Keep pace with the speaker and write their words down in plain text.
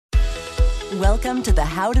Welcome to the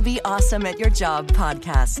How to Be Awesome at Your Job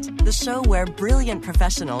podcast, the show where brilliant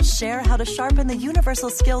professionals share how to sharpen the universal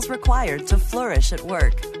skills required to flourish at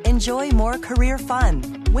work. Enjoy more career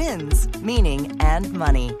fun, wins, meaning, and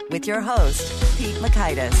money with your host, Pete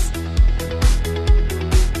Mockaitis.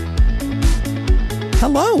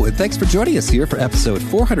 Hello, and thanks for joining us here for episode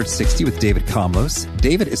 460 with David Komlos.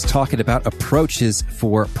 David is talking about approaches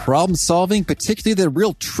for problem solving, particularly the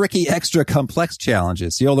real tricky, extra complex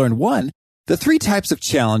challenges. You'll learn 1, the 3 types of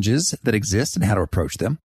challenges that exist and how to approach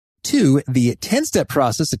them. 2, the 10-step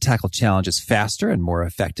process to tackle challenges faster and more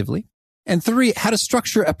effectively. And 3, how to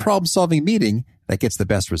structure a problem-solving meeting that gets the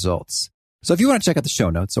best results. So if you want to check out the show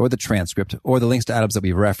notes or the transcript or the links to items that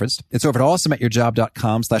we've referenced, it's over at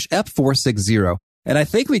awesomeatyourjob.com/ep460. And I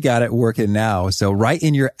think we got it working now. So right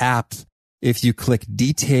in your app, if you click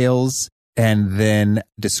details and then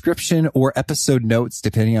description or episode notes,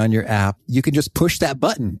 depending on your app, you can just push that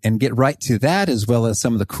button and get right to that, as well as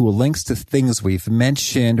some of the cool links to things we've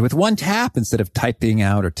mentioned with one tap instead of typing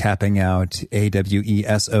out or tapping out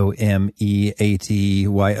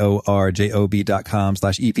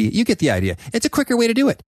awesomeatyorjob.com/EP. You get the idea. It's a quicker way to do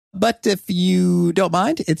it. But if you don't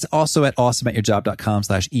mind, it's also at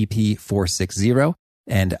awesomeatyourjob.com/EP460.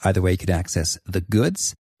 And either way, you can access the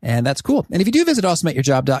goods. And that's cool. And if you do visit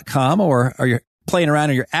awesomeatyourjob.com or you're playing around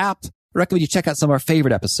in your app, I recommend you check out some of our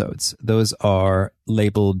favorite episodes. Those are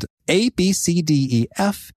labeled A, B, C, D, E,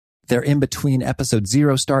 F. They're in between episode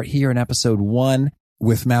 0, start here, and episode 1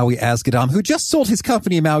 with Maui Asgadam, who just sold his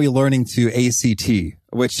company, Maui Learning, to ACT,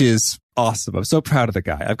 which is awesome. I'm so proud of the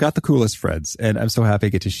guy. I've got the coolest friends, and I'm so happy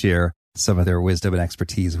to get to share some of their wisdom and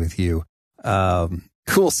expertise with you.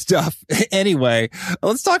 Cool stuff. Anyway,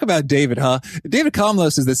 let's talk about David, David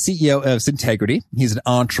Komlos is the CEO of Syntegrity. He's an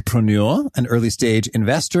entrepreneur, an early stage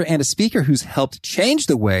investor, and a speaker who's helped change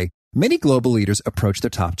the way many global leaders approach their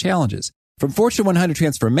top challenges. From Fortune 100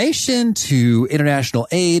 transformation to international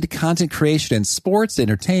aid, content creation and sports,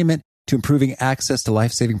 entertainment, to improving access to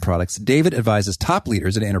life-saving products, David advises top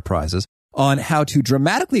leaders and enterprises on how to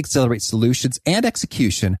dramatically accelerate solutions and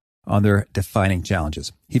execution on their defining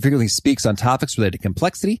challenges. He frequently speaks on topics related to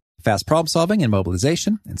complexity, fast problem solving, and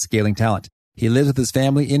mobilization, and scaling talent. He lives with his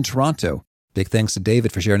family in Toronto. Big thanks to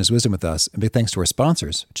David for sharing his wisdom with us, and big thanks to our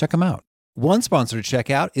sponsors. Check them out. One sponsor to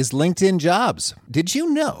check out is LinkedIn Jobs. Did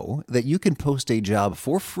you know that you can post a job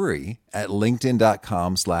for free at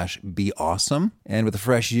linkedin.com/beawesome? And with a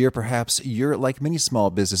fresh year, perhaps you're like many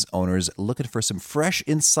small business owners looking for some fresh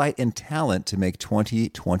insight and talent to make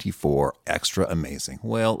 2024 extra amazing.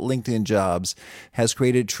 Well, LinkedIn Jobs has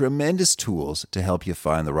created tremendous tools to help you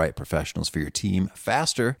find the right professionals for your team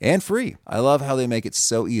faster and free. I love how they make it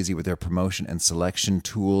so easy with their promotion and selection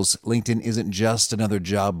tools. LinkedIn isn't just another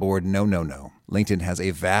job board. No. LinkedIn has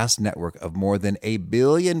a vast network of more than 1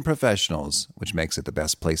 billion professionals, which makes it the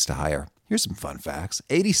best place to hire. Here's some fun facts.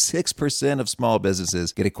 86% of small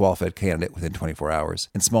businesses get a qualified candidate within 24 hours.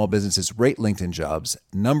 And small businesses rate LinkedIn Jobs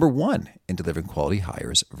number 1 in delivering quality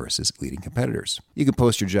hires versus leading competitors. You can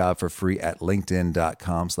post your job for free at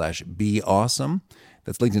linkedin.com/beawesome.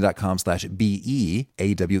 That's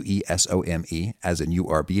linkedin.com/BEAWESOME, as in you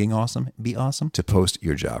are being awesome, be awesome, to post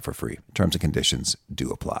your job for free. Terms and conditions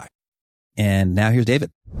do apply. And now here's David.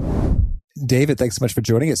 David, thanks so much for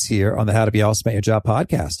joining us here on the How to Be Awesome at Your Job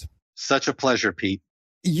podcast. Such a pleasure, Pete.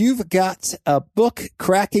 You've got a book,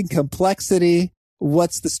 Cracking Complexity.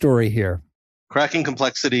 What's the story here? Cracking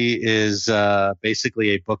Complexity is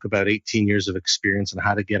basically a book about 18 years of experience on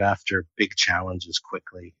how to get after big challenges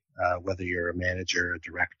quickly. Whether you're a manager, a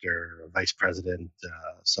director, a vice president,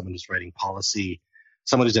 someone who's writing policy,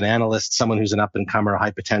 someone who's an analyst, someone who's an up-and-comer,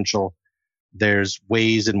 high potential, there's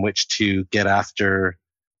ways in which to get after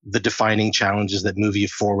the defining challenges that move you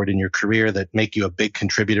forward in your career, that make you a big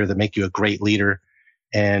contributor, that make you a great leader.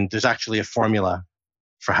 And there's actually a formula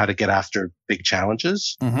for how to get after big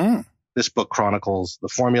challenges. Mm-hmm. This book chronicles the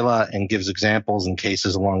formula and gives examples and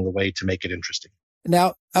cases along the way to make it interesting.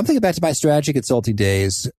 Now, I'm thinking back to my strategy consulting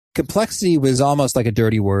days. Complexity was almost like a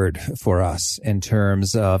dirty word for us in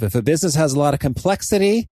terms of if a business has a lot of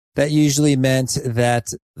complexity, that usually meant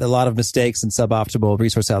that a lot of mistakes and suboptimal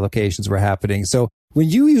resource allocations were happening. So when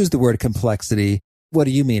you use the word complexity, what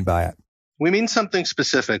do you mean by it? We mean something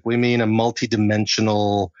specific. We mean a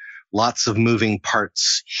multidimensional, lots of moving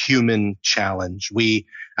parts, human challenge. We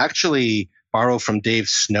actually borrow from Dave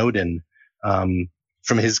Snowden,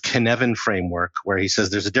 from his Cynefin framework, where he says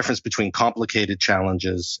there's a difference between complicated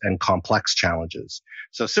challenges and complex challenges.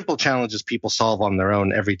 So simple challenges people solve on their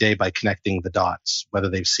own every day by connecting the dots, whether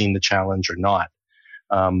they've seen the challenge or not.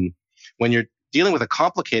 When you're dealing with a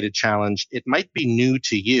complicated challenge, it might be new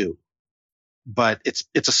to you. but it's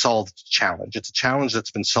a solved challenge. It's a challenge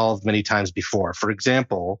that's been solved many times before. For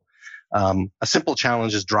example, a simple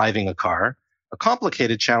challenge is driving a car. A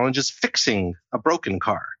complicated challenge is fixing a broken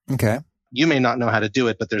car. Okay. You may not know how to do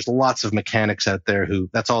it, but there's lots of mechanics out there who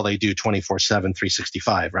that's all they do 24/7,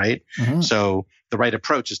 365, right? Mm-hmm. So the right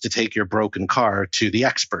approach is to take your broken car to the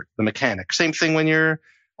expert, the mechanic. Same thing when you're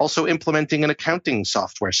also implementing an accounting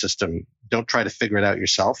software system. Don't try to figure it out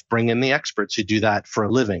yourself. Bring in the experts who do that for a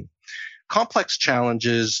living. Complex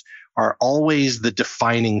challenges are always the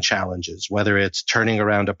defining challenges, whether it's turning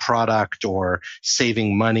around a product or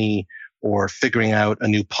saving money or figuring out a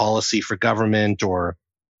new policy for government or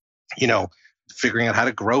figuring out how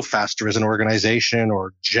to grow faster as an organization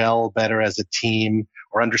or gel better as a team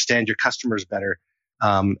or understand your customers better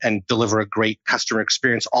and deliver a great customer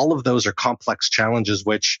experience. All of those are complex challenges,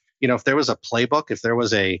 which, if there was a playbook, if there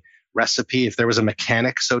was a recipe, if there was a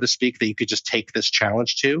mechanic, so to speak, that you could just take this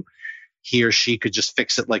challenge to, he or she could just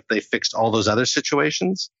fix it like they fixed all those other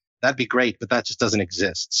situations, that'd be great, but that just doesn't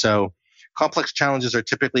exist. So complex challenges are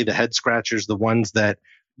typically the head scratchers, the ones that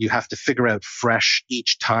you have to figure out fresh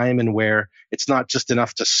each time and where it's not just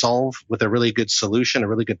enough to solve with a really good solution, a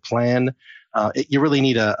really good plan. You really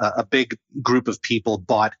need a big group of people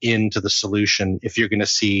bought into the solution if you're going to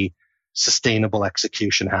see sustainable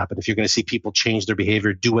execution happen. If you're going to see people change their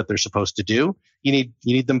behavior, do what they're supposed to do, you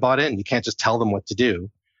need them bought in. You can't just tell them what to do.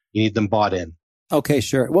 You need them bought in. Okay,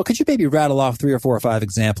 sure. Well, could you maybe rattle off 3 or 4 or 5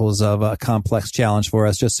 examples of a complex challenge for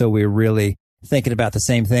us, just so we're really thinking about the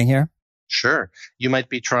same thing here? Sure. You might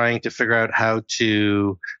be trying to figure out how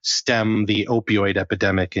to stem the opioid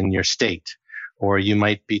epidemic in your state, or you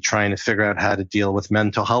might be trying to figure out how to deal with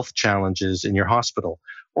mental health challenges in your hospital,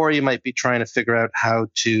 or you might be trying to figure out how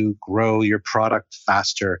to grow your product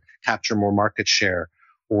faster, capture more market share,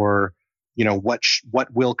 or what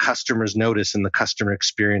will customers notice in the customer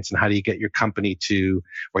experience, and how do you get your company to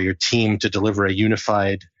or your team to deliver a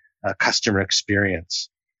unified customer experience?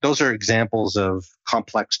 Those are examples of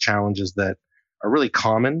complex challenges that are really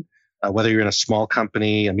common, whether you're in a small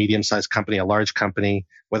company, a medium-sized company, a large company,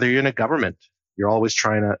 whether you're in a government. You're always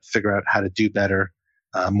trying to figure out how to do better,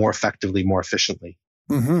 more effectively, more efficiently.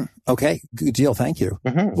 Mm-hmm. Okay, good deal. Thank you.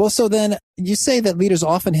 Mm-hmm. Well, so then you say that leaders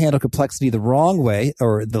often handle complexity the wrong way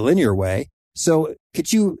or the linear way. So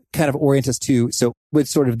could you kind of orient us to, what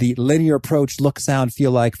sort of the linear approach look, sound,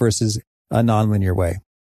 feel like versus a nonlinear way?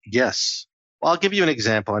 Yes. Well, I'll give you an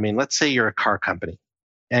example. I mean, let's say you're a car company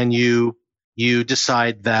and you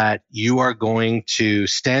decide that you are going to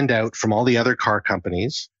stand out from all the other car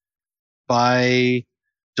companies by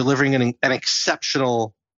delivering an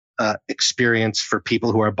exceptional experience for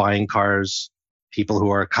people who are buying cars, people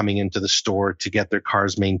who are coming into the store to get their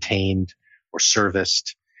cars maintained or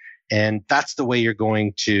serviced. And that's the way you're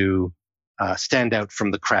going to stand out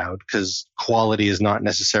from the crowd, because quality is not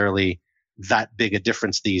necessarily that big a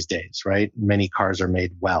difference these days, right? Many cars are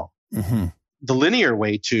made well. Mm-hmm. The linear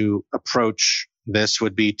way to approach this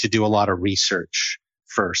would be to do a lot of research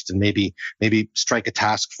first, and maybe strike a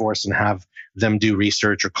task force and have them do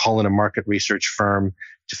research, or call in a market research firm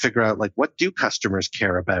to figure out, like, what do customers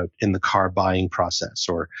care about in the car buying process,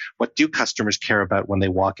 or what do customers care about when they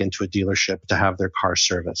walk into a dealership to have their car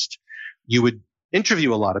serviced. You would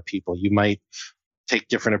interview a lot of people. You might take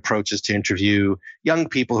different approaches to interview young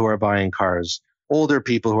people who are buying cars, older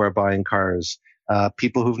people who are buying cars,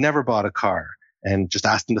 people who've never bought a car, and just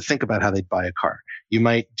ask them to think about how they'd buy a car. You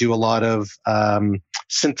might do a lot of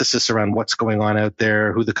synthesis around what's going on out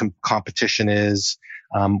there, who the competition is,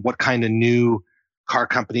 what kind of new car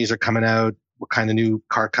companies are coming out, what kind of new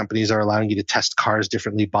car companies are allowing you to test cars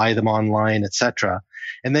differently, buy them online, etc.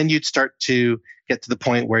 And then you'd start to get to the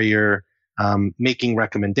point where you're making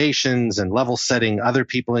recommendations and level setting other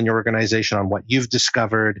people in your organization on what you've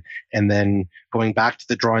discovered, and then going back to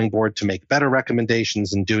the drawing board to make better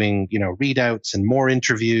recommendations and doing, readouts and more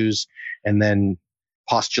interviews, and then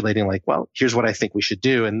postulating, like, well, here's what I think we should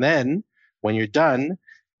do. And then when you're done,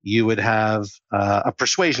 you would have a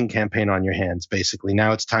persuasion campaign on your hands, basically.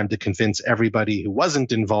 Now it's time to convince everybody who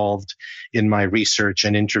wasn't involved in my research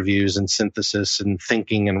and interviews and synthesis and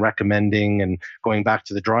thinking and recommending and going back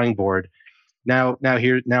to the drawing board. Now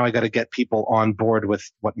I got to get people on board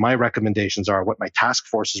with what my recommendations are, what my task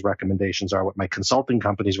force's recommendations are, what my consulting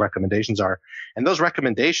company's recommendations are. And those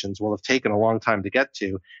recommendations will have taken a long time to get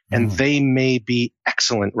to, and they may be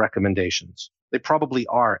excellent recommendations. They probably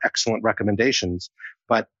are excellent recommendations,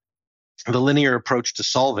 but the linear approach to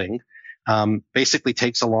solving basically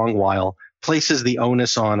takes a long while, places the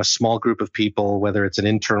onus on a small group of people, whether it's an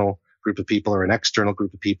internal group of people or an external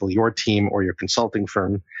group of people, your team or your consulting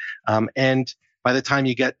firm. And by the time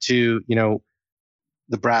you get to,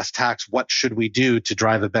 the brass tacks, what should we do to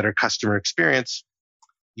drive a better customer experience?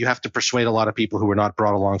 You have to persuade a lot of people who were not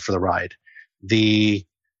brought along for the ride. The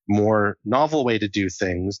more novel way to do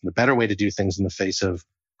things, the better way to do things in the face of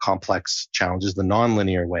complex challenges, the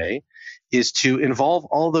nonlinear way, is to involve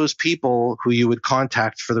all those people who you would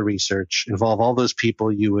contact for the research, involve all those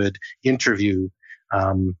people you would interview,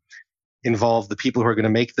 involve the people who are going to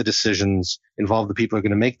make the decisions, involve the people who are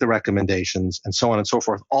going to make the recommendations, and so on and so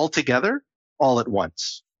forth, all together, all at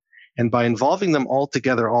once. And by involving them all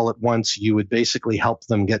together, all at once, you would basically help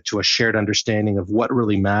them get to a shared understanding of what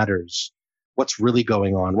really matters, what's really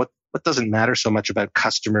going on, what doesn't matter so much about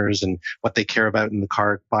customers and what they care about in the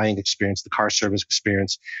car buying experience, the car service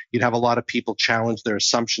experience. You'd have a lot of people challenge their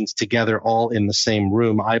assumptions together, all in the same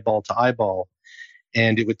room, eyeball to eyeball.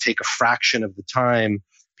 And it would take a fraction of the time.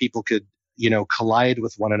 People could, collide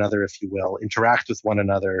with one another, if you will, interact with one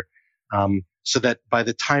another, so that by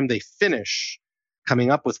the time they finish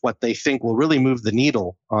coming up with what they think will really move the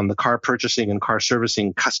needle on the car purchasing and car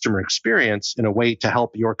servicing customer experience in a way to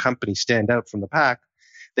help your company stand out from the pack,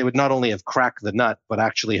 they would not only have cracked the nut, but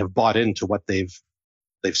actually have bought into what they've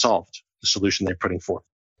solved, the solution they're putting forth.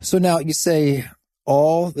 So now you say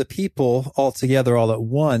all the people all together all at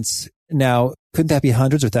once. Now, couldn't that be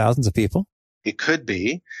hundreds or thousands of people? It could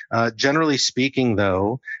be. Generally speaking,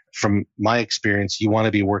 though, from my experience, you want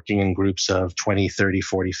to be working in groups of 20, 30,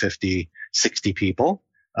 40, 50, 60 people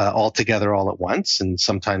all together all at once. And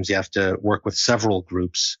sometimes you have to work with several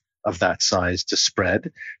groups of that size to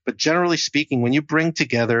spread. But generally speaking, when you bring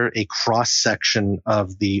together a cross-section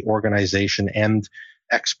of the organization and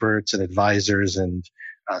experts and advisors and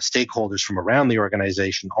stakeholders from around the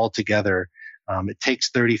organization all together, it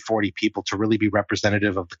takes 30, 40 people to really be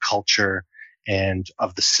representative of the culture and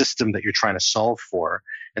of the system that you're trying to solve for.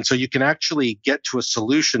 And so you can actually get to a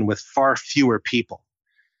solution with far fewer people.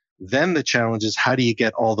 Then the challenge is, how do you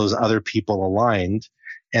get all those other people aligned?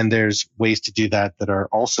 And there's ways to do that are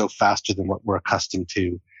also faster than what we're accustomed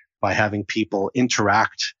to, by having people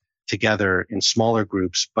interact together in smaller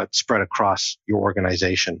groups, but spread across your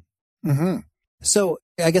organization. Mm-hmm. So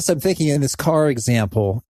I guess I'm thinking in this car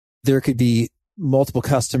example, there could be multiple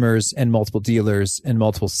customers and multiple dealers and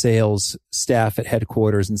multiple sales staff at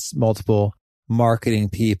headquarters and multiple marketing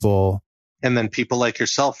people. And then people like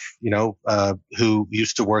yourself, who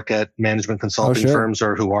used to work at management consulting firms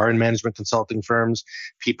or who are in management consulting firms,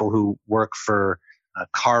 people who work for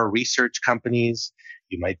car research companies.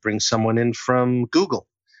 You might bring someone in from Google.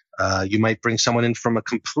 You might bring someone in from a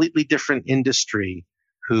completely different industry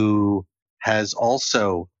who has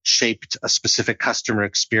also shaped a specific customer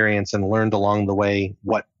experience and learned along the way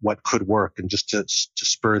what could work. And just to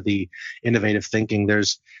spur the innovative thinking,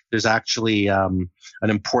 there's actually an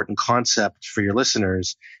important concept for your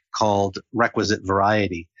listeners called requisite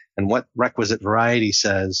variety. And what requisite variety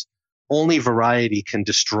says, only variety can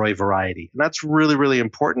destroy variety. And that's really, really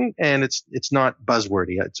important. And it's not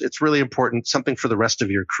buzzwordy. It's really important, something for the rest of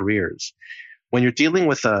your careers. When you're dealing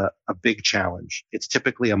with a big challenge, it's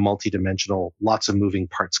typically a multidimensional, lots of moving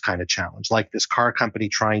parts kind of challenge, like this car company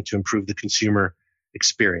trying to improve the consumer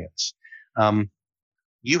experience.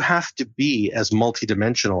 You have to be as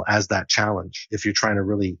multidimensional as that challenge if you're trying to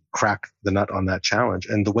really crack the nut on that challenge.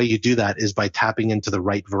 And the way you do that is by tapping into the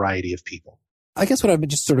right variety of people. I guess what I'm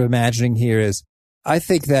just sort of imagining here is, I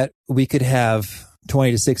think that we could have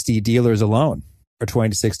 20 to 60 dealers alone or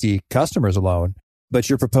 20 to 60 customers alone. But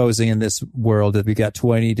you're proposing in this world that we got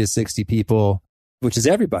 20 to 60 people, which is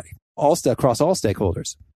everybody, across all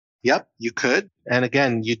stakeholders. Yep, you could. And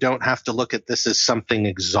again, you don't have to look at this as something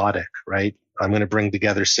exotic, right? I'm going to bring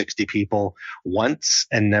together 60 people once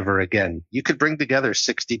and never again. You could bring together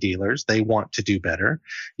 60 dealers. They want to do better.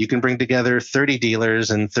 You can bring together 30 dealers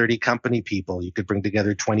and 30 company people. You could bring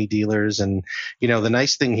together 20 dealers. And, the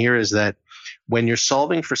nice thing here is that when you're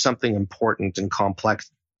solving for something important and complex,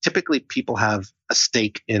 typically people have a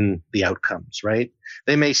stake in the outcomes, right?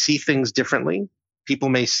 They may see things differently. People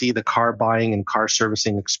may see the car buying and car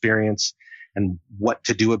servicing experience and what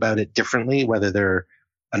to do about it differently, whether they're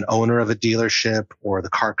an owner of a dealership or the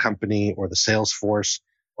car company or the sales force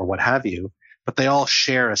or what have you, but they all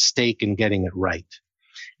share a stake in getting it right.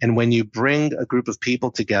 And when you bring a group of people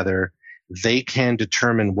together, they can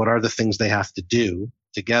determine what are the things they have to do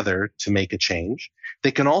together to make a change.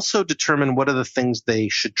 They can also determine what are the things they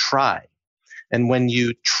should try. And when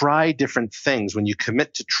you try different things, when you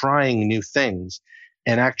commit to trying new things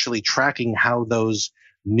and actually tracking how those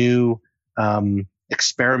new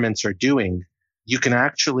experiments are doing, you can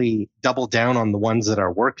actually double down on the ones that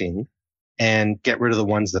are working and get rid of the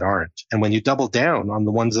ones that aren't. And when you double down on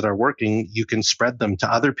the ones that are working, you can spread them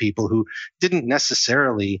to other people who didn't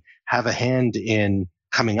necessarily have a hand in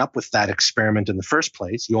coming up with that experiment in the first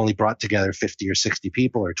place. You only brought together 50 or 60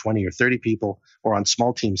 people or 20 or 30 people, or on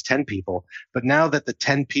small teams, 10 people. But now that the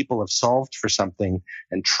 10 people have solved for something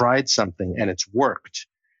and tried something and it's worked,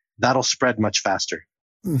 that'll spread much faster.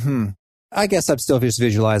 Mm-hmm. I guess I'm still just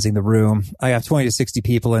visualizing the room. I have 20 to 60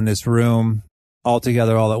 people in this room all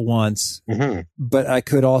together all at once. Mm-hmm. But I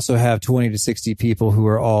could also have 20 to 60 people who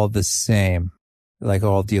are all the same, like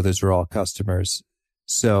all dealers are all customers.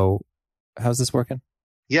 So how's this working?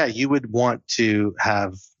 Yeah, you would want to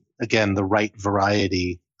have, again, the right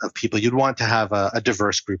variety of people. You'd want to have a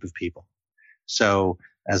diverse group of people. So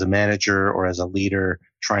as a manager or as a leader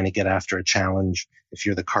trying to get after a challenge, if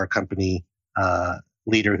you're the car company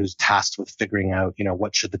leader who's tasked with figuring out,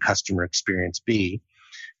 what should the customer experience be,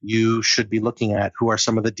 you should be looking at who are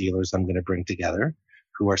some of the dealers I'm going to bring together,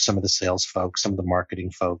 who are some of the sales folks, some of the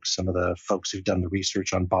marketing folks, some of the folks who've done the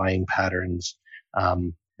research on buying patterns,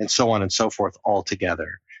 and so on and so forth all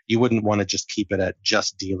together. You wouldn't want to just keep it at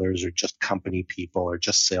just dealers or just company people or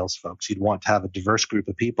just sales folks. You'd want to have a diverse group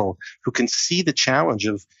of people who can see the challenge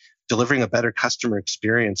of delivering a better customer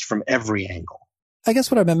experience from every angle. I guess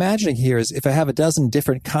what I'm imagining here is if I have a dozen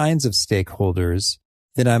different kinds of stakeholders,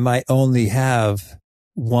 then I might only have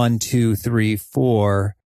 1, 2, 3,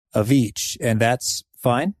 4 of each. And that's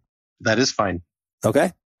fine? That is fine.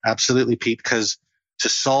 Okay. Absolutely, Pete, because to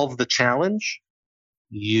solve the challenge,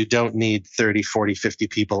 you don't need 30, 40, 50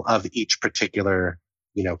 people of each particular,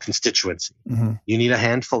 constituency. Mm-hmm. You need a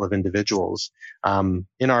handful of individuals.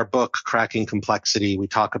 In our book, Cracking Complexity, we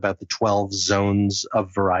talk about the 12 zones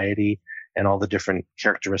of variety and all the different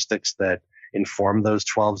characteristics that inform those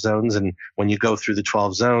 12 zones. And when you go through the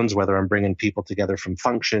 12 zones, whether I'm bringing people together from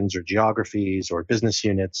functions or geographies or business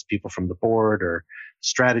units, people from the board or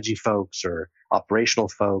strategy folks or operational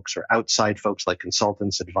folks or outside folks like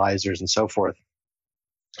consultants, advisors, and so forth,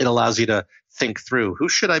 it allows you to think through who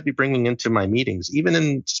should I be bringing into my meetings, even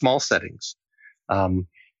in small settings.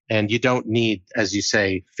 And you don't need, as you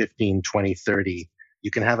say, 15, 20, 30. You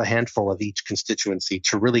can have a handful of each constituency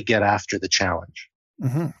to really get after the challenge.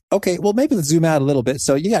 Mm-hmm. Okay, well, maybe let's zoom out a little bit.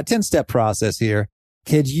 So you got a 10-step process here.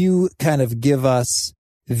 Could you kind of give us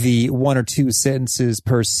the 1 or 2 sentences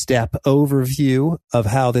per step overview of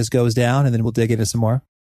how this goes down, and then we'll dig into some more?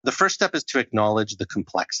 The first step is to acknowledge the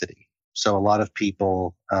complexity. So a lot of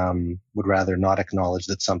people would rather not acknowledge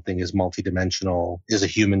that something is multidimensional, is a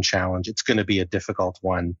human challenge. It's going to be a difficult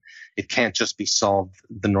one. It can't just be solved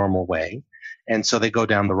the normal way. And so they go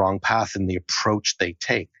down the wrong path in the approach they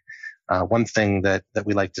take. One thing that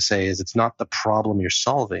we like to say is it's not the problem you're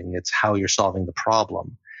solving, it's how you're solving the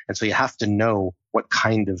problem. And so you have to know what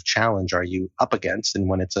kind of challenge are you up against. And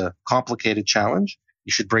when it's a complicated challenge,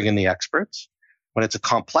 you should bring in the experts. When it's a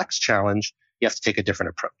complex challenge, you have to take a different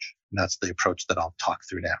approach. And that's the approach that I'll talk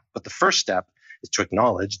through now. But the first step is to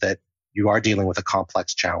acknowledge that you are dealing with a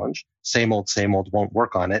complex challenge. Same old won't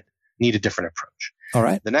work on it. Need a different approach. All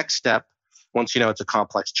right. The next step, once you know it's a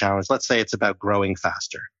complex challenge, let's say it's about growing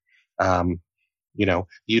faster.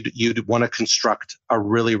 You'd want to construct a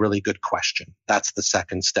really, really good question. That's the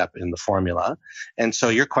second step in the formula. And so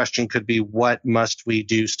your question could be, what must we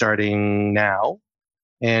do starting now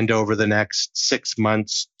and over the next 6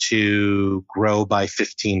 months to grow by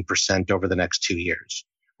 15% over the next 2 years?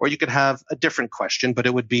 Or you could have a different question, but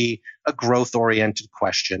it would be a growth-oriented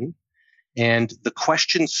question. And the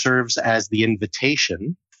question serves as the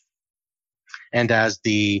invitation and as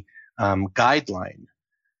the guideline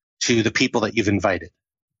to the people that you've invited,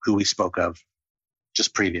 who we spoke of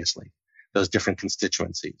just previously, those different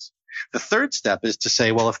constituencies. The third step is to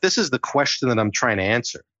say, well, if this is the question that I'm trying to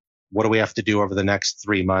answer, what do we have to do over the next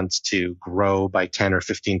 3 months to grow by 10 or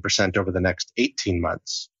 15% over the next 18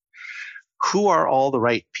 months? Who are all the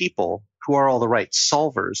right people? Who are all the right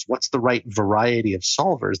solvers? What's the right variety of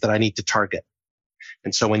solvers that I need to target?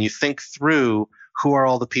 And so when you think through who are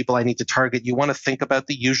all the people I need to target, you want to think about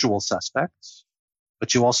the usual suspects,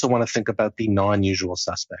 but you also want to think about the non-usual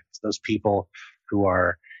suspects, those people who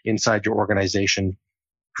are inside your organization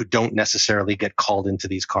who don't necessarily get called into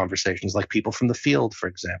these conversations, like people from the field, for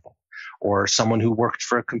example, or someone who worked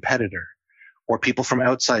for a competitor, or people from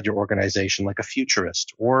outside your organization, like a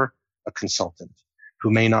futurist or a consultant, who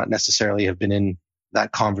may not necessarily have been in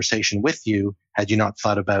that conversation with you had you not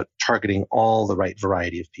thought about targeting all the right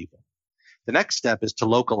variety of people. The next step is to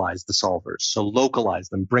localize the solvers. So localize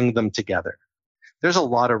them, bring them together. There's a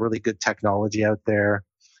lot of really good technology out there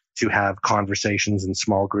to have conversations in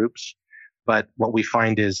small groups. But what we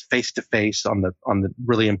find is face-to-face on the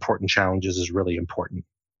really important challenges is really important.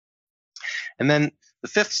 And then the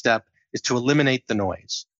fifth step is to eliminate the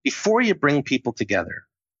noise. Before you bring people together,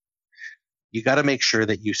 you got to make sure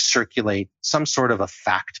that you circulate some sort of a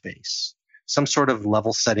fact base, some sort of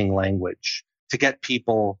level setting language to get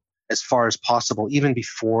people as far as possible, even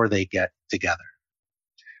before they get together.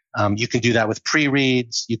 You can do that with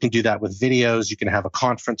pre-reads. You can do that with videos. You can have a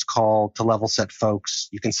conference call to level set folks.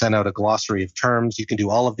 You can send out a glossary of terms. You can do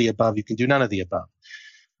all of the above. You can do none of the above.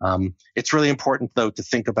 It's really important, though, to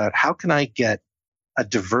think about how can I get a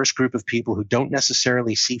diverse group of people who don't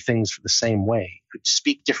necessarily see things the same way, who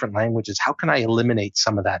speak different languages. How can I eliminate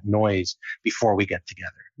some of that noise before we get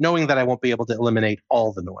together, knowing that I won't be able to eliminate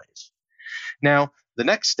all the noise? Now, the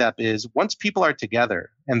next step is once people are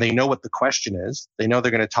together and they know what the question is, they know they're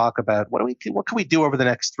going to talk about what can we do over the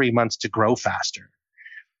next 3 months to grow faster.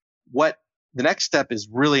 The next step is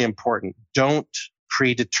really important. Don't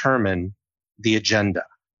predetermine the agenda.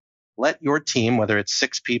 Let your team, whether it's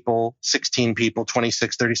 6 people, 16 people,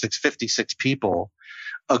 26, 36, 56 people,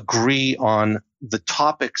 agree on the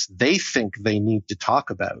topics they think they need to talk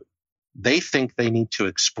about, they think they need to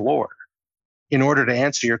explore in order to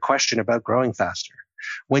answer your question about growing faster.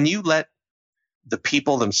 When you let the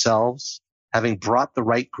people themselves, having brought the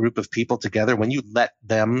right group of people together, when you let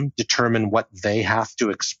them determine what they have to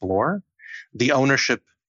explore, the ownership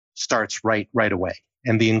starts right away.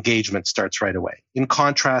 And the engagement starts right away. In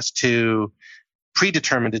contrast to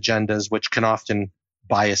predetermined agendas, which can often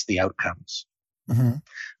bias the outcomes. Mm-hmm.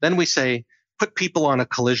 Then we say, put people on a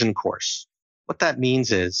collision course. What that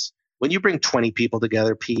means is when you bring 20 people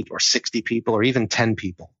together, Pete, or 60 people, or even 10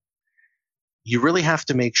 people, you really have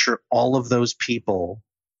to make sure all of those people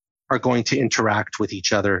are going to interact with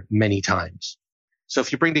each other many times. So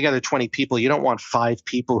if you bring together 20 people, you don't want 5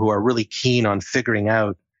 people who are really keen on figuring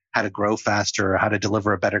out how to grow faster or how to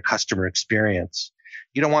deliver a better customer experience.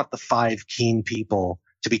 You don't want the 5 keen people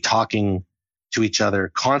to be talking to each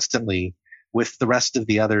other constantly with the rest of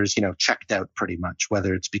the others, checked out pretty much,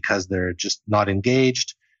 whether it's because they're just not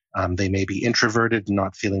engaged. They may be introverted and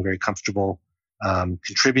not feeling very comfortable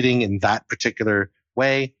contributing in that particular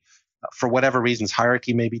way. For whatever reasons,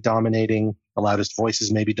 hierarchy may be dominating, the loudest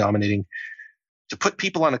voices may be dominating. To put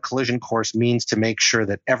people on a collision course means to make sure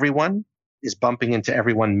that everyone is bumping into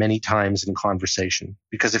everyone many times in conversation.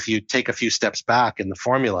 Because if you take a few steps back in the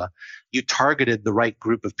formula, you targeted the right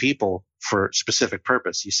group of people for a specific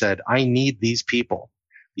purpose. You said, I need these people,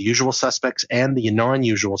 the usual suspects and the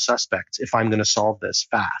non-usual suspects, if I'm going to solve this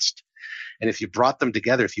fast. And if you brought them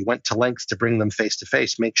together, if you went to lengths to bring them face to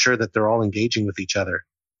face, make sure that they're all engaging with each other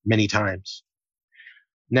many times.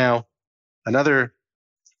 Now, another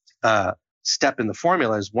step in the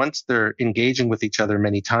formula is once they're engaging with each other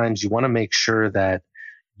many times, you want to make sure that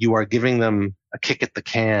you are giving them a kick at the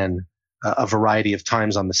can a variety of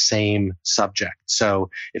times on the same subject. So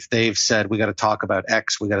if they've said, we got to talk about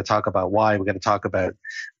X, we got to talk about Y, we got to talk about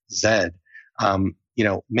Z,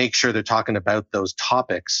 make sure they're talking about those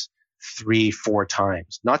topics 3-4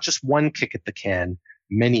 times, not just one kick at the can,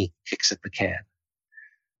 many kicks at the can.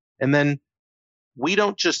 And then we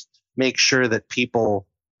don't just make sure that people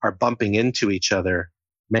are bumping into each other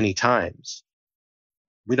many times.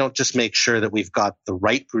 We don't just make sure that we've got the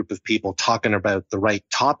right group of people talking about the right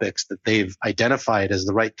topics that they've identified as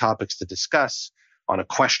the right topics to discuss on a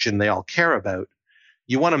question they all care about.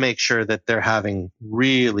 You want to make sure that they're having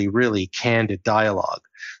really, really candid dialogue.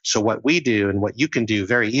 So what we do and what you can do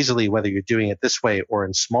very easily, whether you're doing it this way or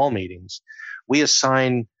in small meetings, we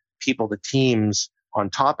assign people to teams on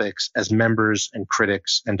topics as members and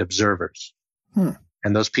critics and observers.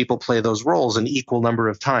 And those people play those roles an equal number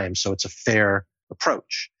of times. So it's a fair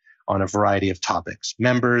approach on a variety of topics.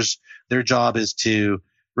 Members, their job is to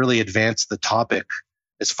really advance the topic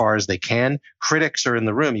as far as they can. Critics are in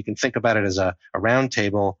the room. You can think about it as a round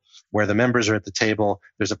table where the members are at the table.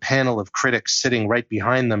 There's a panel of critics sitting right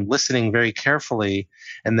behind them, listening very carefully,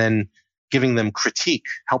 and then giving them critique,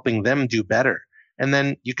 helping them do better. And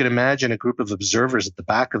then you can imagine a group of observers at the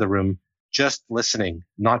back of the room just listening,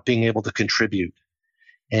 not being able to contribute.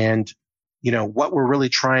 And, what we're really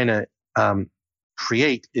trying to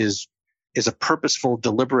create is a purposeful,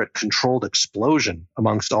 deliberate, controlled explosion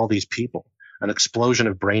amongst all these people, an explosion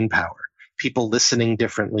of brain power, people listening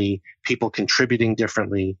differently, people contributing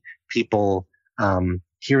differently, people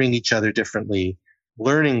hearing each other differently,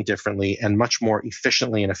 learning differently, and much more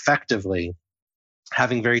efficiently and effectively,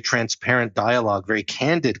 having very transparent dialogue, very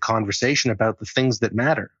candid conversation about the things that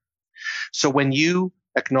matter. So when you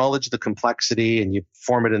acknowledge the complexity and you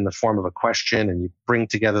form it in the form of a question and you bring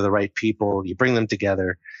together the right people, you bring them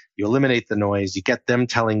together, you eliminate the noise, you get them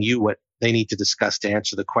telling you what they need to discuss to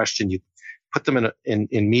answer the question, you put them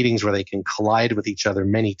in meetings where they can collide with each other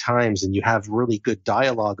many times and you have really good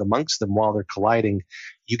dialogue amongst them while they're colliding,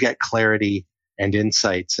 you get clarity and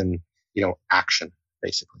insights. And action,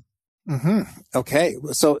 basically. Mm-hmm. Okay.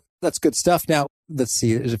 So that's good stuff. Now, let's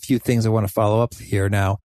see. There's a few things I want to follow up here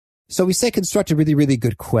now. So we say construct a really, really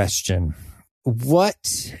good question.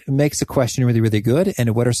 What makes a question really, really good?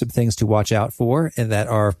 And what are some things to watch out for and that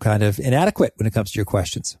are kind of inadequate when it comes to your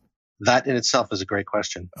questions? That in itself is a great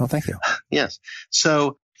question. Oh, thank you. Yes.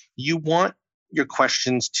 So you want your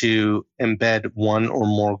questions to embed one or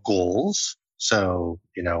more goals. So,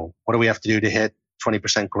 what do we have to do to hit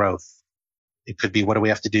 20% growth? It could be, what do we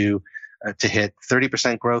have to do to hit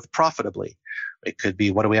 30% growth profitably? It could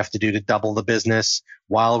be, what do we have to do to double the business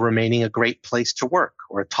while remaining a great place to work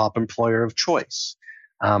or a top employer of choice?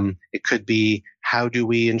 It could be, how do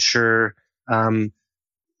we ensure,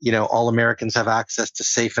 all Americans have access to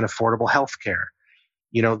safe and affordable healthcare?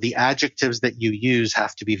 The adjectives that you use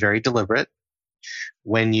have to be very deliberate.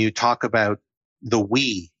 When you talk about the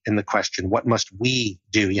we in the question, what must we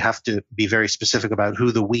do? You have to be very specific about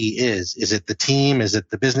who the we is. Is it the team? Is it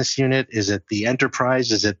the business unit? Is it the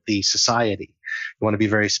enterprise? Is it the society? You want to be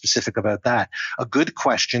very specific about that. A good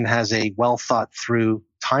question has a well thought through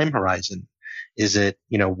time horizon. Is it,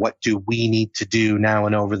 what do we need to do now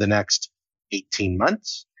and over the next 18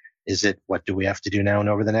 months? Is it, what do we have to do now and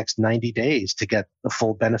over the next 90 days to get the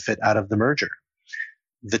full benefit out of the merger?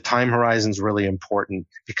 The time horizon is really important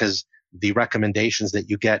because the recommendations that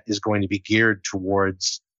you get is going to be geared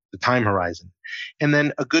towards the time horizon. And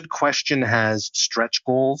then a good question has stretch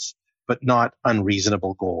goals, but not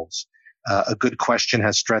unreasonable goals. A good question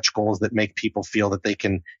has stretch goals that make people feel that they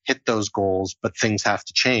can hit those goals, but things have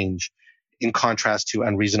to change, in contrast to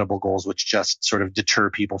unreasonable goals, which just sort of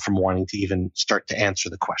deter people from wanting to even start to answer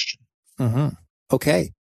the question. Mm-hmm.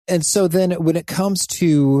 Okay. And so then when it comes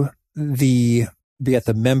to the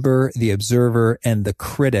member, the observer, and the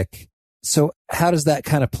critic, so how does that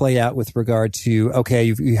kind of play out with regard to, okay,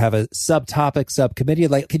 you have a subtopic, subcommittee?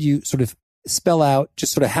 Like, could you sort of spell out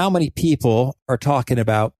just sort of how many people are talking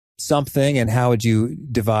about something and how would you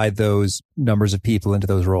divide those numbers of people into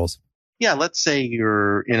those roles? Yeah, let's say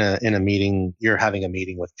you're in a meeting, you're having a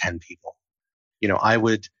meeting with 10 people. I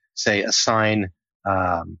would say assign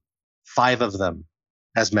 5 of them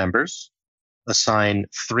as members, assign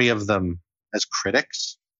 3 of them as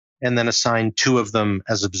critics, and then assign 2 of them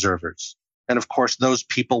as observers. And of course, those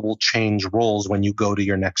people will change roles when you go to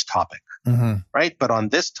your next topic, right? But on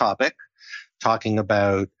this topic, talking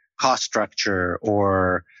about cost structure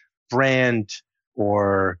or brand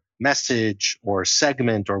or message or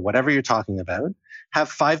segment or whatever you're talking about, have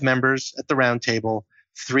 5 members at the round table,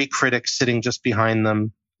 3 critics sitting just behind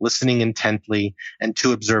them, listening intently, and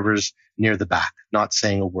 2 observers near the back, not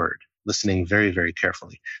saying a word, listening very, very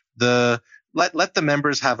carefully. Let the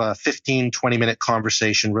members have a 15, 20-minute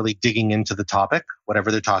conversation, really digging into the topic,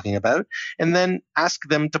 whatever they're talking about, and then ask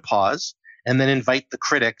them to pause and then invite the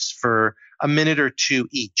critics for a minute or 2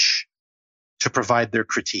 each to provide their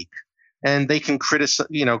critique. And they can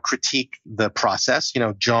critique the process.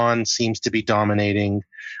 John seems to be dominating,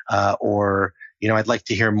 or I'd like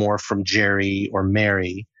to hear more from Jerry or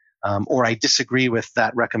Mary, or I disagree with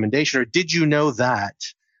that recommendation, or did you know that,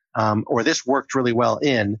 or this worked really well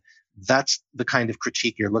in. That's the kind of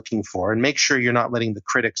critique you're looking for. And make sure you're not letting the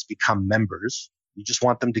critics become members. You just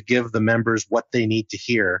want them to give the members what they need to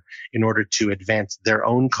hear in order to advance their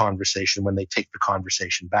own conversation when they take the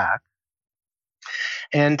conversation back.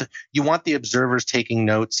 And you want the observers taking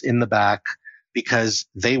notes in the back because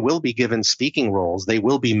they will be given speaking roles. They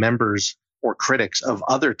will be members or critics of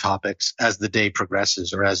other topics as the day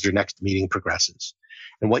progresses or as your next meeting progresses.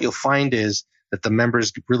 And what you'll find is that the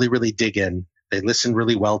members really, really dig in. They listen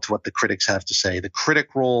really well to what the critics have to say. The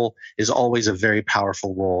critic role is always a very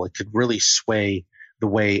powerful role. It could really sway the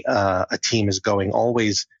way a team is going,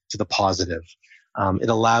 always to the positive. It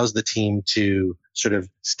allows the team to sort of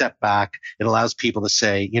step back. It allows people to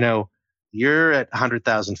say, you're at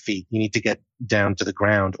 100,000 feet. You need to get down to the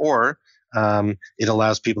ground. Or it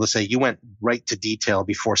allows people to say, you went right to detail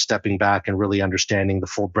before stepping back and really understanding the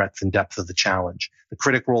full breadth and depth of the challenge. The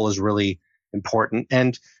critic role is really important.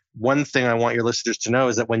 And one thing I want your listeners to know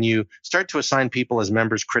is that when you start to assign people as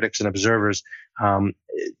members, critics, and observers,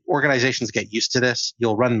 organizations get used to this.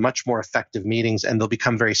 You'll run much more effective meetings and they'll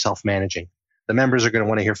become very self-managing. The members are going to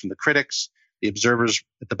want to hear from the critics. The observers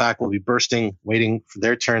at the back will be bursting, waiting for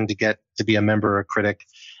their turn to get to be a member or a critic.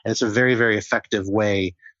 And it's a very, very effective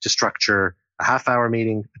way to structure a half-hour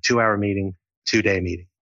meeting, a 2-hour meeting, 2-day meeting.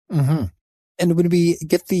 Mm-hmm. And when we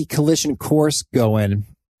get the collision course going,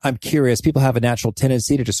 I'm curious, people have a natural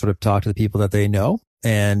tendency to just sort of talk to the people that they know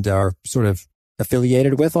and are sort of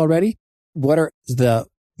affiliated with already. What are the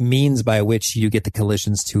means by which you get the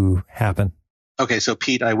collisions to happen? Okay, so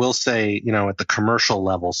Pete, I will say, at the commercial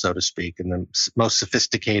level, so to speak, in the most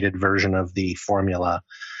sophisticated version of the formula,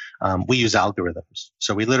 we use algorithms.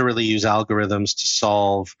 So we literally use algorithms to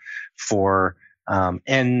solve for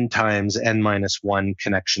n times n minus 1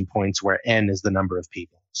 connection points, where n is the number of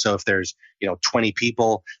people. So if there's 20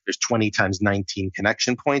 people, there's 20 times 19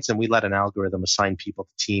 connection points, and we let an algorithm assign people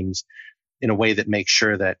to teams in a way that makes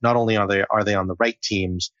sure that not only are they on the right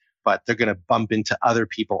teams, but they're going to bump into other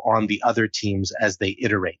people on the other teams as they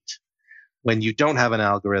iterate. When you don't have an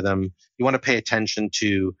algorithm, you want to pay attention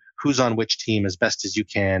to who's on which team as best as you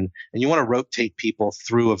can, and you want to rotate people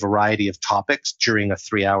through a variety of topics during a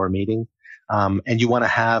 3-hour meeting. And you want to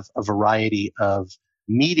have a variety of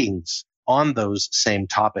meetings on those same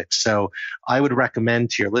topics. So I would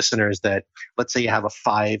recommend to your listeners that, let's say you have a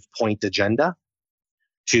 5-point agenda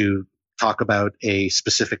to talk about a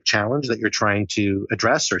specific challenge that you're trying to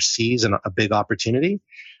address or seize a big opportunity.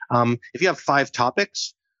 If you have 5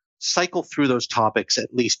 topics, cycle through those topics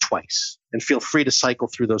at least twice, and feel free to cycle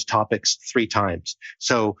through those topics 3 times.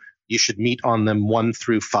 So you should meet on them 1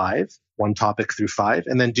 through 5, one topic through 5,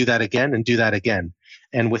 and then do that again and do that again.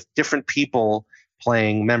 And with different people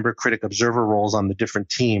playing member, critic, observer roles on the different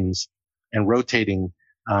teams and rotating,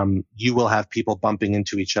 you will have people bumping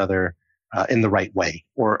into each other in the right way,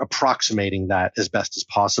 or approximating that as best as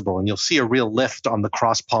possible. And you'll see a real lift on the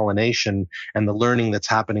cross-pollination and the learning that's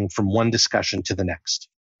happening from one discussion to the next.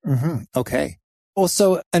 Mm-hmm. Okay.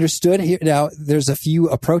 Also understood here. Now, there's a few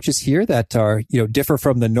approaches here that are, differ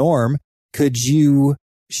from the norm. Could you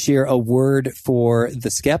share a word for the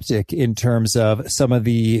skeptic in terms of some of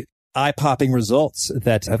the eye-popping results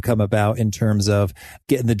that have come about in terms of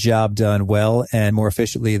getting the job done well and more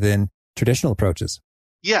efficiently than traditional approaches?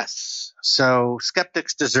 Yes. So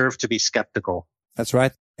skeptics deserve to be skeptical. That's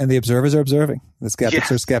right. And the observers are observing. The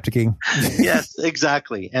skeptics are skepticking. Yes,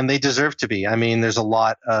 exactly. And they deserve to be. I mean, there's a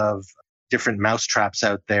lot of different mousetraps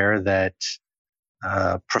out there that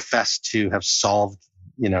profess to have solved,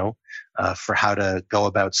 for how to go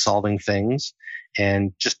about solving things,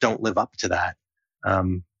 and just don't live up to that.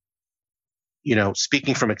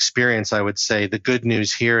 Speaking from experience, I would say the good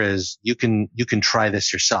news here is you can try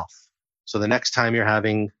this yourself. So the next time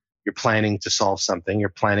you're planning to solve something, you're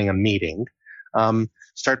planning a meeting,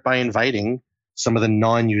 start by inviting some of the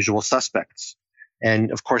non-usual suspects.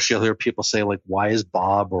 And of course, you'll hear people say, like, why is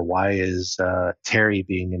Bob or why is Terry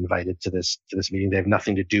being invited to this meeting? They have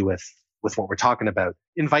nothing to do with what we're talking about.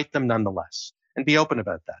 Invite them nonetheless, and be open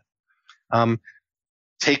about that.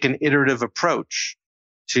 Take an iterative approach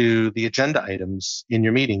to the agenda items in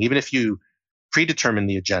your meeting. Even if you predetermine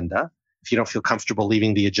the agenda, if you don't feel comfortable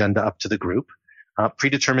leaving the agenda up to the group,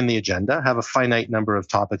 predetermine the agenda, have a finite number of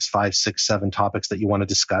topics, 5, 6, 7 topics that you want to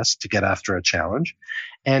discuss to get after a challenge,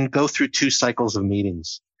 and go through 2 cycles of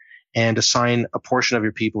meetings and assign a portion of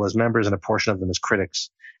your people as members and a portion of them as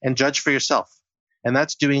critics, and judge for yourself. And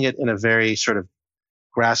that's doing it in a very sort of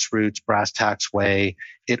grassroots, brass tacks way.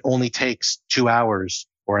 It only takes 2 hours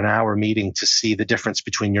or an hour meeting to see the difference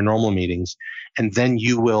between your normal meetings. And then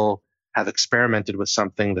you will have experimented with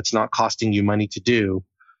something that's not costing you money to do,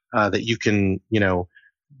 that you can,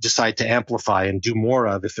 decide to amplify and do more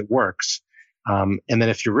of if it works. And then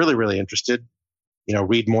if you're really, really interested,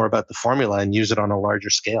 read more about the formula and use it on a larger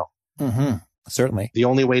scale. Mm-hmm. Certainly. The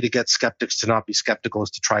only way to get skeptics to not be skeptical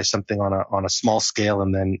is to try something on a small scale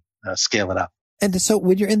and then scale it up. And so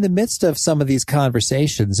when you're in the midst of some of these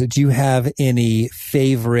conversations, do you have any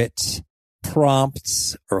favorite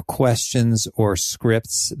prompts or questions or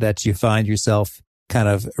scripts that you find yourself kind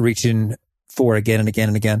of reaching for again and again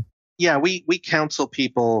and again? Yeah, we counsel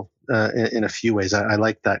people in a few ways. I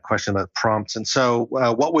like that question about prompts. And so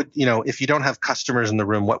what would, if you don't have customers in the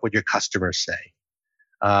room, what would your customers say?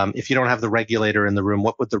 If you don't have the regulator in the room,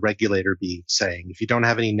 what would the regulator be saying? If you don't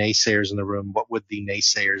have any naysayers in the room, what would the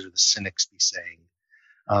naysayers or the cynics be saying?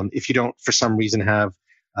 If you don't, for some reason, have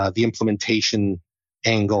the implementation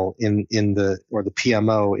angle or the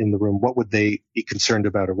PMO in the room, what would they be concerned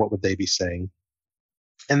about, or what would they be saying?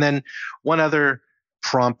 And then one other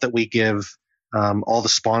prompt that we give all the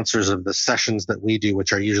sponsors of the sessions that we do,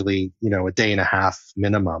 which are usually, a day and a half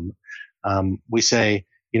minimum, we say,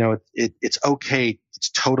 it's okay. It's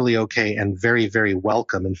totally okay and very, very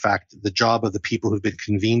welcome. In fact, the job of the people who've been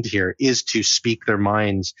convened here is to speak their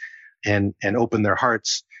minds and open their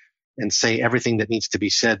hearts and say everything that needs to be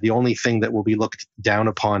said. The only thing that will be looked down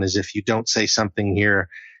upon is if you don't say something here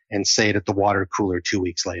and say it at the water cooler 2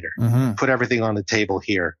 weeks later. Mm-hmm. Put everything on the table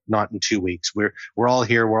here, not in 2 weeks. We're all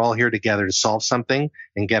here. We're all here together to solve something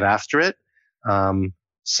and get after it.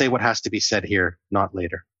 Say what has to be said here, not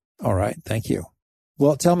later. All right. Thank you.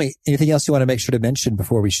 Well, tell me, anything else you want to make sure to mention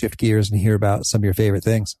before we shift gears and hear about some of your favorite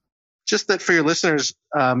things? Just that for your listeners,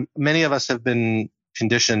 many of us have been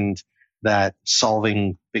conditioned that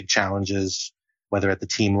solving big challenges, whether at the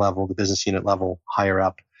team level, the business unit level, higher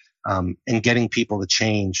up, and getting people to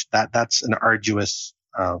change, that's an arduous,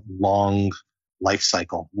 long life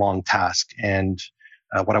cycle, long task. And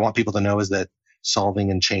what I want people to know is that solving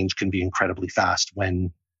and change can be incredibly fast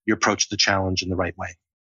when you approach the challenge in the right way.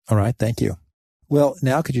 All right. Thank you. Well,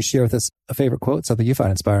 now could you share with us a favorite quote, something you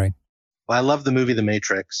find inspiring? Well, I love the movie The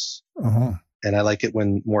Matrix. Uh-huh. And I like it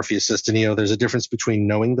when Morpheus says to Neo, there's a difference between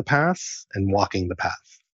knowing the path and walking the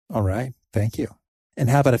path. All right. Thank you. And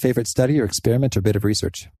how about a favorite study or experiment or bit of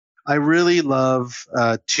research? I really love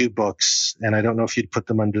two books, and I don't know if you'd put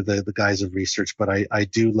them under the guise of research, but I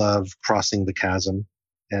do love Crossing the Chasm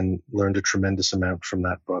and learned a tremendous amount from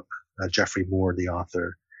that book. Jeffrey Moore, the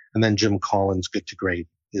author. And then Jim Collins' Good to Great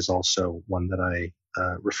is also one that I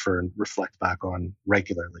refer and reflect back on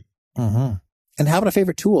regularly. Mm-hmm. And how about a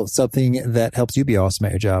favorite tool, something that helps you be awesome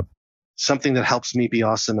at your job? Something that helps me be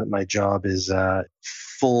awesome at my job is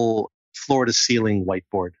full floor-to-ceiling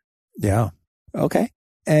whiteboard. Yeah. Okay.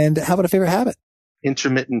 And how about a favorite habit?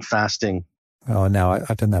 Intermittent fasting. Oh, no,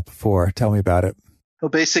 I've done that before. Tell me about it. Well,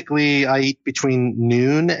 basically, I eat between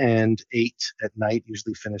noon and 8 at night,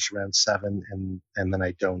 usually finish around 7, and then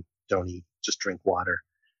I don't eat, just drink water.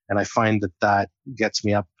 And I find that gets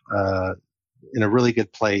me up in a really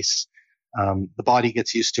good place. The body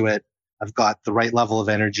gets used to it. I've got the right level of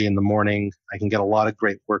energy in the morning. I can get a lot of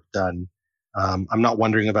great work done. I'm not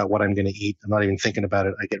wondering about what I'm going to eat. I'm not even thinking about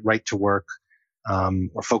it. I get right to work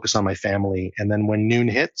or focus on my family. And then when noon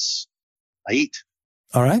hits, I eat.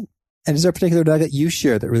 All right. And is there a particular nugget you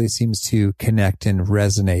share that really seems to connect and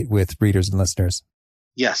resonate with readers and listeners?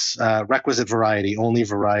 Yes. Requisite variety. Only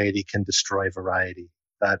variety can destroy variety.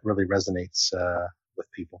 That really resonates with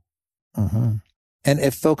people. Mm-hmm. And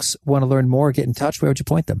if folks want to learn more, get in touch, where would you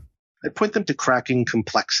point them? I'd point them to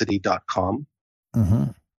crackingcomplexity.com. Mm-hmm.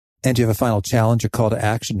 And do you have a final challenge or call to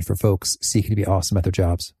action for folks seeking to be awesome at their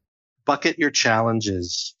jobs? Bucket your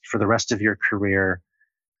challenges for the rest of your career.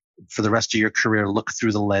 For the rest of your career, look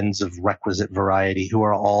through the lens of requisite variety. Who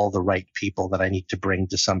are all the right people that I need to bring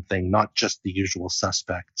to something, not just the usual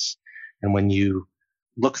suspects? And when you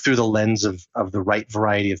look through the lens of the right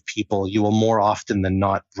variety of people, you will more often than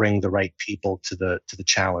not bring the right people to the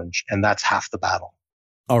challenge. And that's half the battle.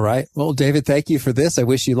 All right. Well, David, thank you for this. I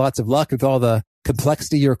wish you lots of luck with all the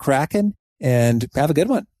complexity you're cracking, and have a good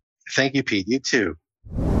one. Thank you, Pete. You too.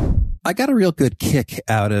 I got a real good kick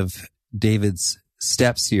out of David's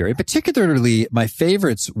steps here. And particularly, my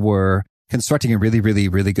favorites were constructing a really, really,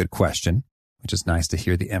 really good question, which is nice to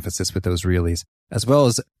hear the emphasis with those reallys, as well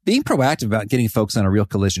as being proactive about getting folks on a real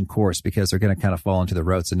collision course, because they're going to kind of fall into the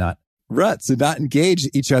ruts and not engage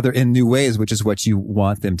each other in new ways, which is what you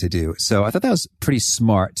want them to do. So I thought that was pretty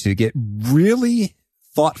smart to get really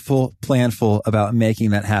thoughtful, planful about making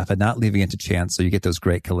that happen, not leaving it to chance. So you get those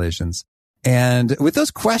great collisions. And with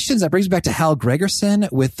those questions, that brings me back to Hal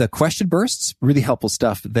Gregerson with the question bursts. Really helpful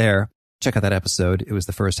stuff there. Check out that episode. It was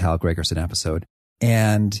the first Hal Gregerson episode.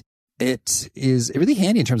 And it is really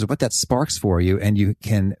handy in terms of what that sparks for you. And you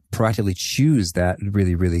can proactively choose that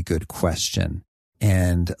really, really good question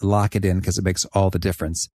and lock it in, because it makes all the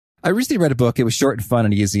difference. I recently read a book. It was short and fun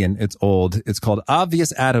and easy, and it's old. It's called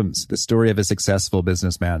Obvious Atoms, the story of a successful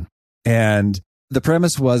businessman. And the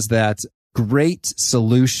premise was that great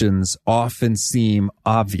solutions often seem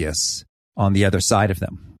obvious on the other side of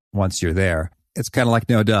them once you're there. It's kind of like,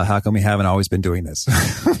 no, duh, how come we haven't always been doing this?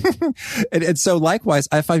 and so likewise,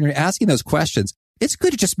 I find when you're asking those questions, it's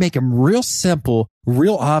good to just make them real simple,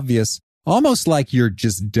 real obvious, almost like you're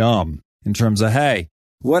just dumb in terms of, hey,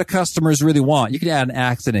 what do customers really want? You can add an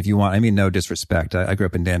accent if you want. I mean, no disrespect. I grew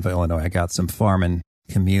up in Danville, Illinois. I got some farming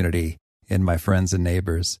community in my friends and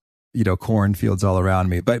neighbors, cornfields all around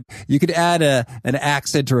me. But you could add an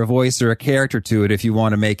accent or a voice or a character to it if you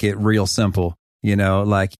want to make it real simple.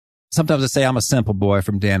 Like sometimes I say I'm a simple boy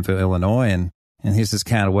from Danville, Illinois, and this is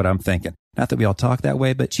kind of what I'm thinking. Not that we all talk that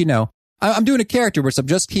way, but I'm doing a character where I'm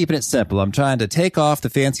just keeping it simple. I'm trying to take off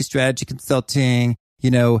the fancy strategy consulting,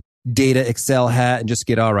 data Excel hat and just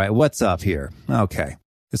get, all right, what's up here? Okay.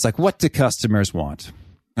 It's like, what do customers want?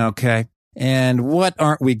 Okay. And what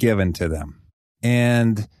aren't we giving to them?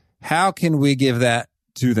 And how can we give that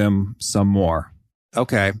to them some more?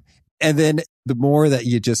 Okay. And then the more that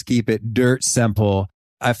you just keep it dirt simple,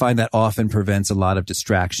 I find that often prevents a lot of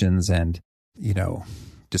distractions and,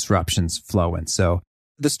 disruptions flowing. So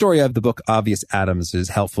the story of the book Obvious Atoms is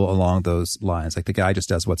helpful along those lines. Like the guy just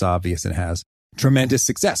does what's obvious and has tremendous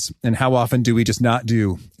success. And how often do we just not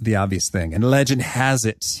do the obvious thing? And legend has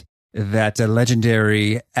it that a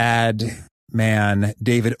legendary ad man,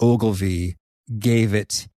 David Ogilvy, gave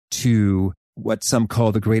it to what some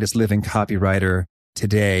call the greatest living copywriter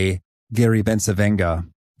today, Gary Bencivenga.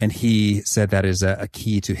 And he said that is a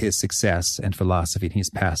key to his success and philosophy. And he's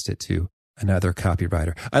passed it to another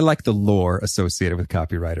copywriter. I like the lore associated with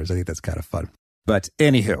copywriters. I think that's kind of fun. But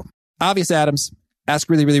anywho, Obvious Adams, ask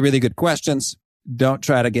really, really, really good questions. Don't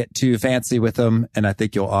try to get too fancy with them. And I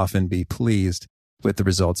think you'll often be pleased with the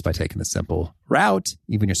results by taking the simple route,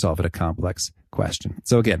 even you're solving a complex question.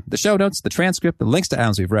 So again, the show notes, the transcript, the links to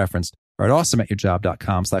Adams we've referenced are at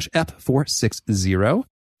awesomeatyourjob.com/ep460,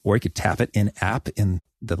 or you could tap it in app in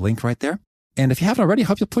the link right there. And if you haven't already, I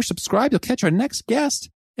hope you'll push subscribe. You'll catch our next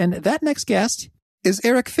guest. And that next guest is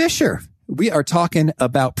Eric Fisher. We are talking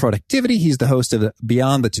about productivity. He's the host of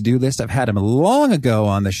Beyond the To-Do List. I've had him long ago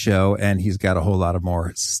on the show, and he's got a whole lot of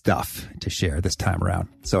more stuff to share this time around.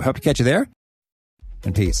 So I hope to catch you there.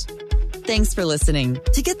 And peace. Thanks for listening.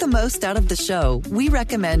 To get the most out of the show, we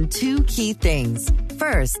recommend 2 key things.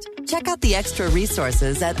 First, check out the extra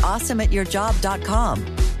resources at awesomeatyourjob.com.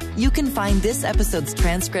 You can find this episode's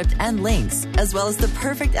transcript and links, as well as the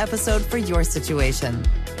perfect episode for your situation.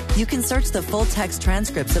 You can search the full text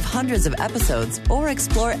transcripts of hundreds of episodes or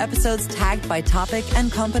explore episodes tagged by topic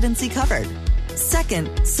and competency covered. Second,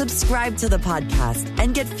 subscribe to the podcast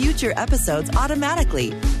and get future episodes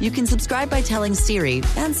automatically. You can subscribe by telling Siri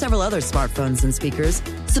and several other smartphones and speakers,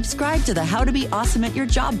 subscribe to the How to Be Awesome at Your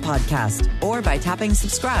Job podcast, or by tapping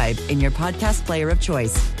subscribe in your podcast player of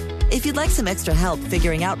choice. If you'd like some extra help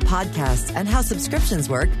figuring out podcasts and how subscriptions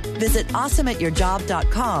work, visit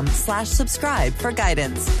awesomeatyourjob.com/subscribe for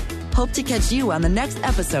guidance. Hope to catch you on the next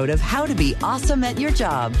episode of How to Be Awesome at Your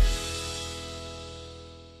Job.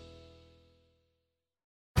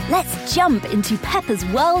 Let's jump into Peppa's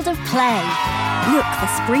world of play. Look for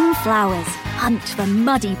spring flowers, hunt for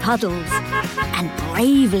muddy puddles, and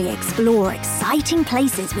bravely explore exciting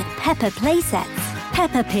places with Peppa playsets.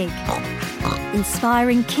 Peppa Pig,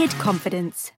 inspiring kid confidence.